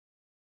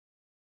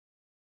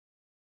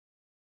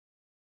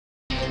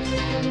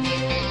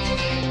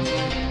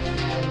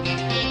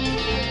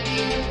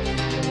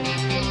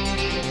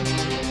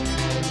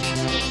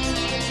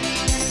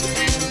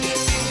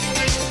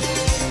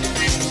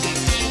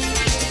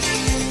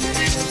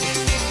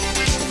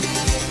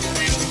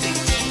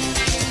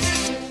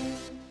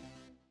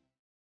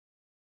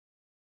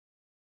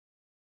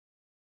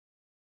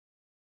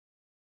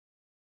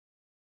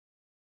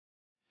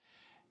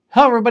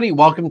Hello everybody,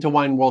 welcome to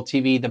Wine World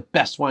TV, the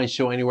best wine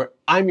show anywhere.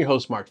 I'm your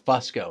host, Mark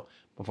Fusco.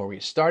 Before we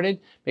get started,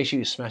 make sure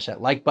you smash that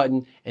like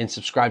button and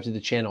subscribe to the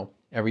channel.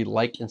 Every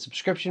like and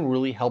subscription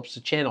really helps the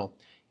channel.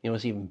 You know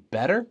what's even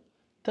better?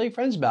 Tell your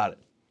friends about it.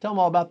 Tell them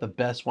all about the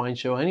best wine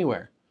show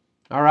anywhere.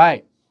 All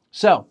right,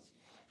 so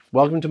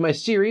welcome to my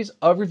series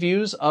of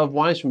reviews of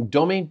wines from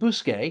Domaine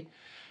Bousquet.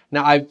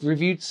 Now, I've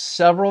reviewed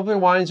several of their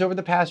wines over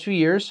the past few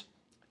years.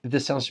 If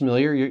this sounds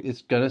familiar,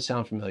 it's going to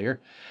sound familiar.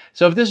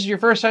 So if this is your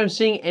first time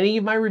seeing any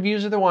of my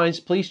reviews of the wines,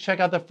 please check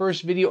out the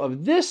first video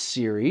of this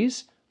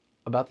series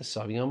about the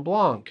Sauvignon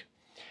Blanc.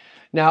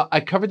 Now, I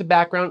covered the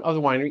background of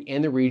the winery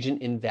and the region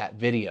in that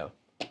video.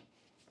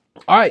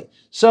 All right,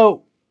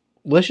 so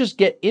let's just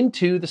get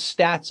into the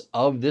stats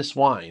of this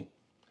wine.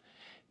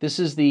 This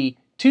is the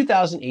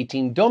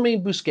 2018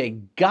 Domaine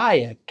Bousquet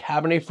Gaia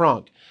Cabernet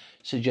Franc.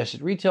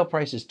 Suggested retail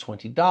price is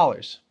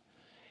 $20.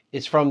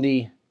 It's from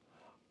the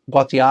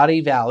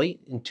Guatiari Valley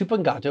in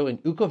Tupungato in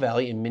Uco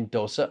Valley in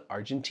Mendoza,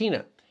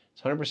 Argentina.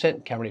 It's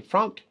 100% Cabernet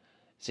Franc.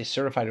 It's a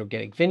certified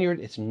organic vineyard.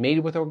 It's made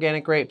with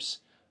organic grapes.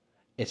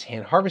 It's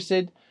hand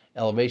harvested.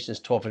 Elevation is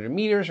 1,200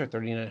 meters or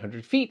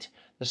 3,900 feet.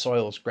 The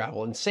soil is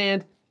gravel and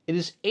sand. It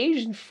is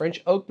aged in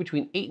French oak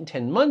between 8 and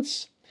 10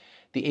 months.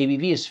 The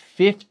ABV is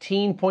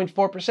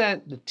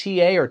 15.4%. The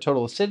TA, or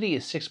total acidity,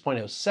 is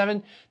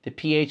 6.07. The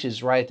pH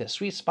is right at the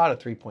sweet spot of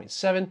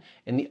 3.7.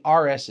 And the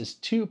RS is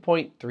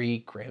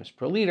 2.3 grams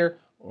per liter,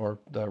 or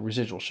the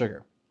residual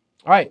sugar.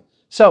 All right,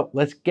 so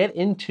let's get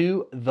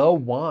into the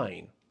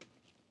wine.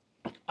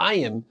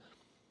 I'm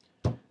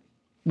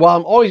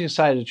always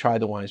excited to try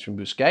the wines from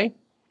Bousquet.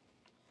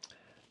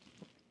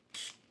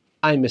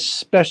 I'm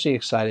especially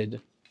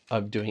excited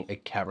of doing a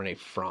Cabernet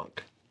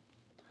Franc.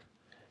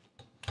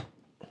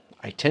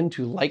 I tend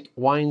to like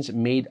wines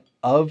made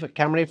of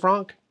Cabernet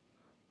Franc,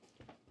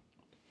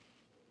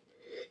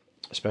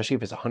 especially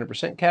if it's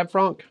 100% Cab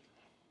Franc.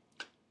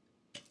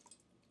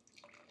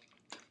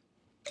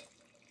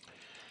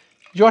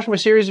 Did you watch my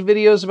series of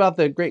videos about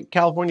the Great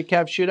California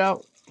Cab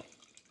Shootout?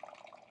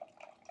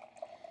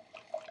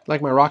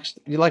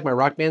 You like my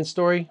rock band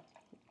story?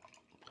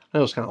 I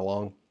know it's kind of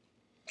long.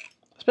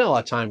 I spent a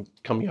lot of time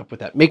coming up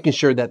with that, making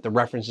sure that the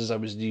references I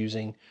was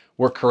using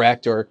were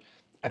correct, or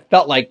I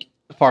felt like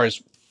as far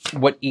as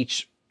what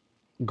each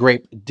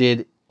grape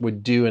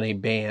would do in a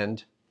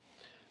band,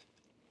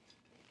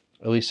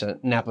 at least a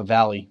Napa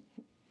Valley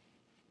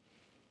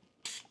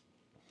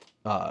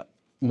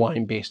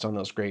wine based on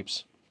those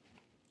grapes.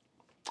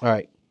 All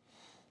right.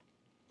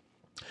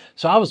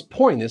 So I was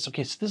pouring this.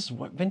 Okay, so this is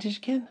what vintage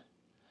again?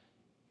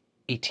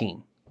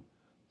 18.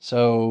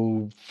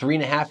 So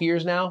 3.5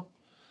 years now.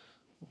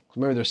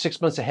 Remember, they're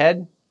 6 months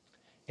ahead.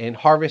 And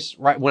harvest,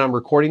 right when I'm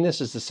recording this,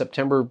 is the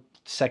September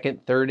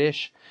 2nd,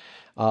 3rd-ish.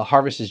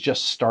 Harvest has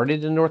just started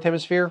in the North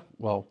Hemisphere.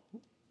 Well,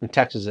 in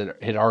Texas, it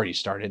had already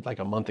started like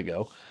a month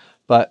ago.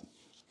 But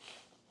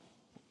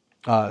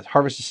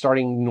harvest is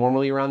starting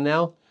normally around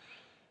now.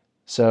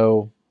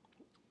 So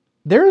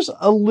there's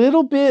a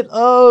little bit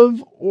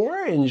of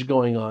orange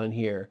going on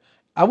here.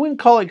 I wouldn't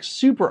call it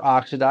super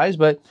oxidized,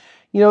 but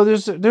you know,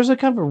 there's a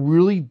kind of a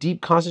really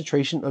deep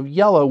concentration of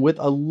yellow with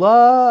a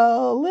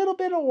little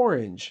bit of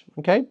orange.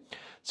 Okay,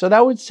 so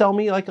that would tell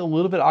me like a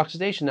little bit of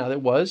oxidation. Now,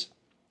 that was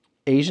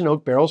aged in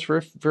oak barrels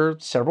for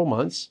several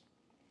months,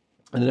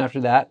 and then after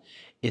that,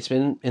 it's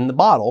been in the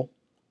bottle.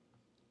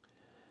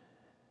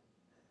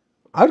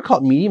 I would call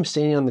it medium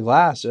staining on the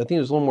glass. I think it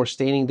was a little more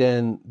staining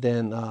than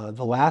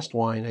the last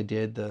wine I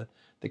did, the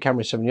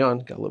Cabernet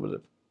Sauvignon. Got a little bit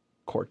of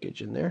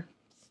corkage in there.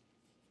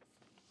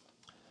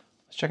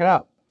 Let's check it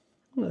out.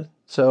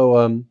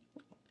 So,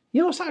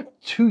 you know, it's not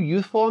too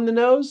youthful on the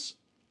nose.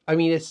 I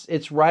mean,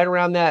 it's right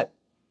around that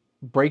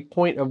break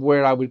point of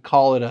where I would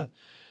call it a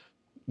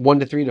 1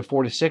 to 3 to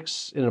 4 to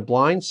 6 in a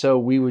blind. So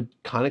we would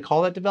kind of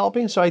call that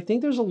developing. So I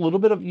think there's a little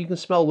bit of, you can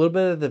smell a little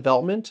bit of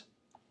development.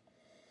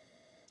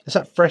 It's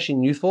not fresh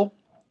and youthful.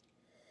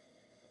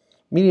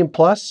 Medium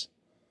plus.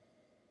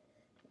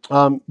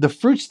 The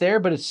fruit's there,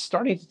 but it's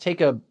starting to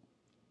take a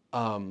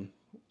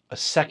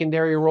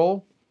secondary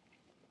role.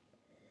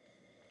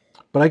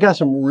 But I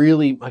got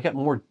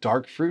more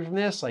dark fruit from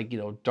this, like, you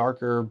know,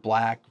 darker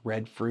black,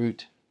 red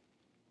fruit.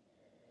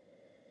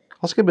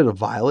 Also got a bit of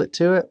violet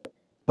to it.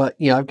 But,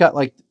 you know, I've got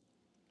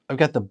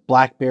the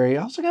blackberry.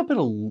 I also got a bit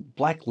of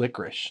black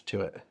licorice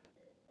to it.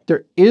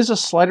 There is a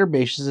slight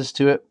herbaceousness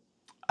to it.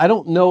 I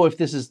don't know if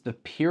this is the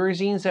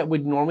pyrazines that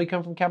would normally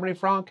come from Cabernet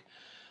Franc.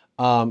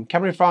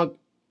 Cabernet Franc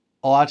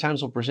a lot of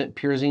times will present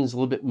pyrazines a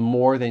little bit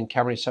more than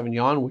Cabernet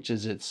Sauvignon, which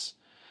is its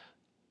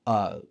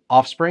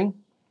offspring.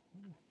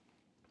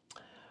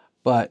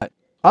 But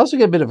I also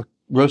get a bit of a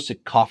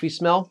roasted coffee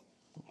smell.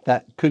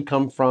 That could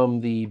come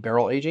from the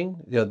barrel aging,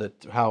 you know,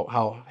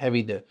 how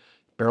heavy the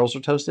barrels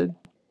are toasted.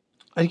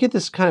 I get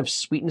this kind of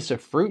sweetness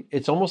of fruit.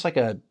 It's almost like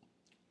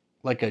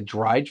a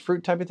dried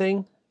fruit type of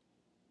thing,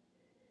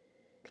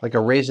 like a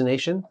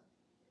raisination.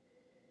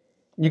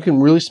 You can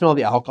really smell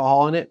the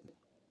alcohol in it. I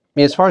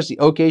mean, as far as the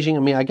oak aging,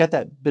 I mean, I got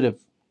that bit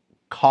of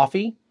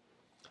coffee.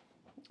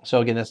 So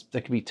again, that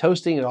could be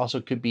toasting. It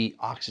also could be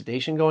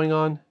oxidation going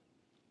on.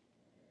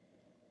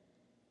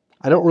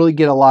 I don't really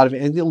get a lot of,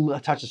 a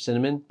touch of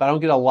cinnamon, but I don't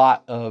get a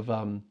lot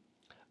of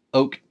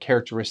oak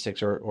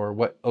characteristics or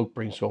what oak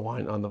brings to a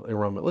wine on the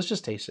aroma. Let's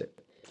just taste it.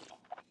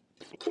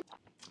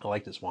 I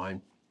like this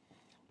wine.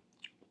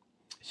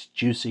 It's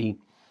juicy.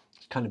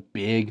 It's kind of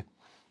big.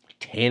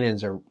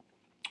 Tannins are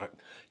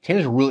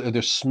really,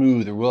 they're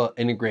smooth. They're well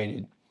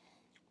integrated.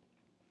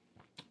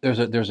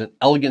 There's an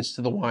elegance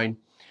to the wine.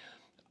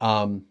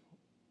 There's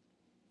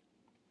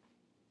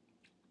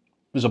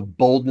a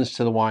boldness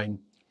to the wine.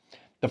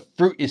 The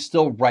fruit is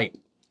still ripe.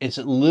 It's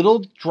a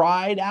little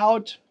dried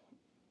out,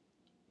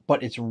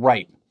 but it's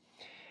ripe.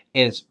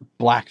 And it's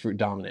black fruit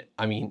dominant.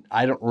 I mean,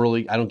 I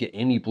don't get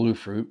any blue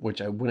fruit,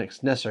 which I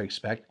wouldn't necessarily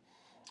expect.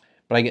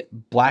 But I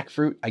get black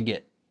fruit. I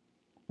get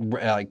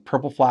like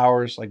purple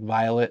flowers, like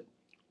violet,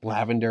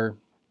 lavender.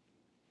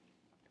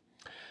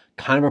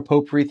 Kind of a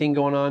potpourri thing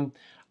going on.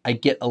 I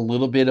get a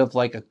little bit of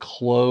like a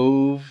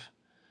clove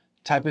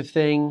type of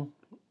thing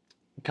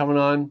coming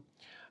on.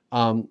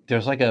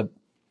 There's like a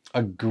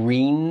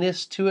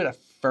greenness to it, a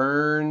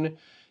fern,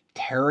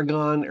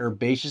 tarragon,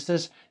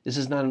 herbaceousness. This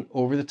is not an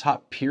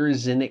over-the-top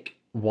pyrazinic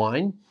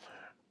wine.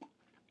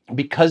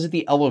 Because of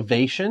the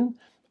elevation,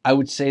 I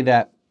would say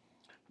that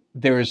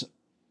there's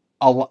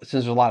since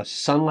there's a lot of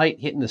sunlight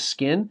hitting the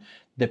skin,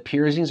 the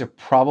pyrazines are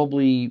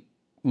probably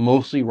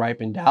mostly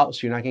ripened out,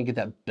 so you're not going to get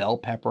that bell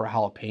pepper or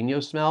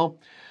jalapeno smell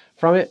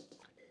from it.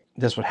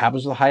 That's what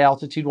happens with high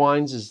altitude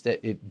wines, is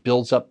that it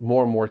builds up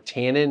more and more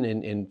tannin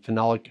and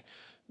phenolic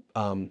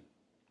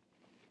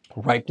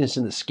ripeness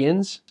in the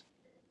skins.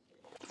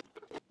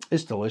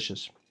 It's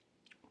delicious.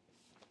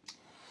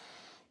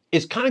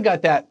 It's kind of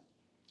got that,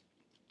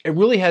 it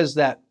really has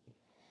that,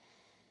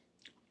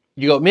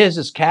 you go, man, is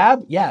this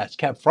Cab? Yeah, it's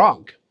Cab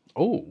Franc.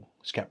 Oh,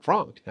 it's Cab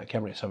Franc, not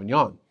Cabernet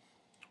Sauvignon.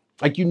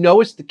 Like, you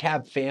know it's the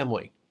Cab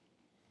family.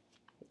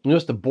 You know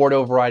it's the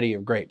Bordeaux variety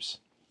of grapes.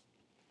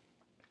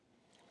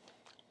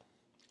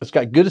 It's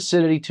got good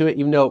acidity to it,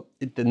 even though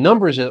the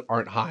numbers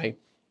aren't high.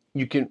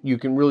 You can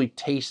really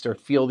taste or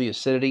feel the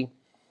acidity.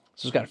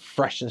 So it's got a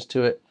freshness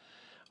to it.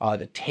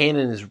 The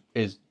tannin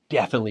is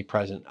definitely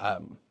present.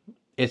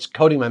 It's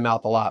coating my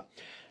mouth a lot.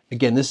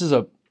 Again, this is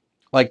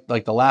like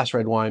the last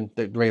red wine,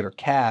 the regular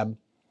Cab.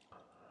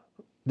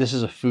 This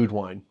is a food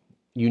wine.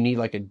 You need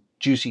like a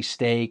juicy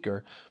steak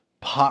or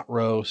pot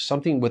roast,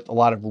 something with a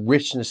lot of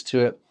richness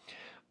to it.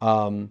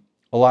 A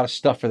lot of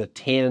stuff for the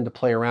tannin to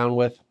play around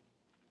with.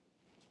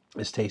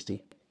 It's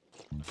tasty.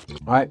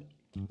 All right.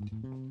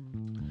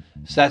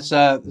 So that's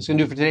going to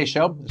do it for today's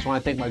show. I just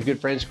want to thank my good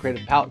friends,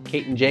 Creative Palate,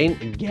 Kate and Jane,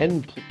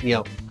 again,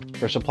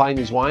 for supplying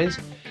these wines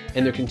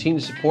and their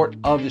continued support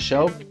of the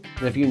show.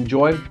 And if you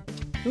enjoy,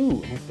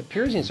 the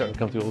pyrazine starting to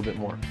come through a little bit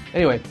more.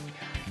 Anyway,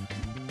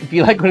 if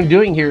you like what I'm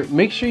doing here,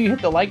 make sure you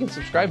hit the like and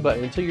subscribe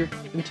button. Until your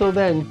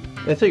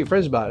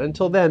friends about it.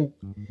 Until then,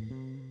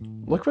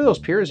 look for those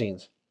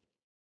pyrazines.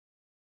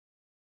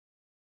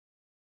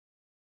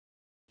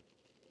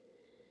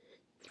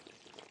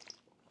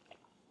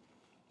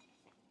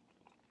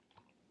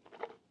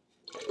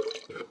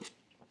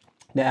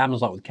 That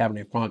happens a lot with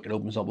Cabernet Franc. It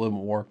opens up a little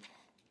bit more.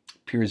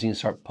 Pyrazines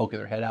start poking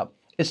their head out.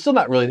 It's still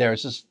not really there.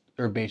 It's just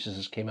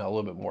herbaceousness came out a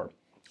little bit more.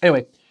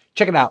 Anyway,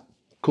 check it out.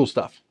 Cool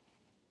stuff.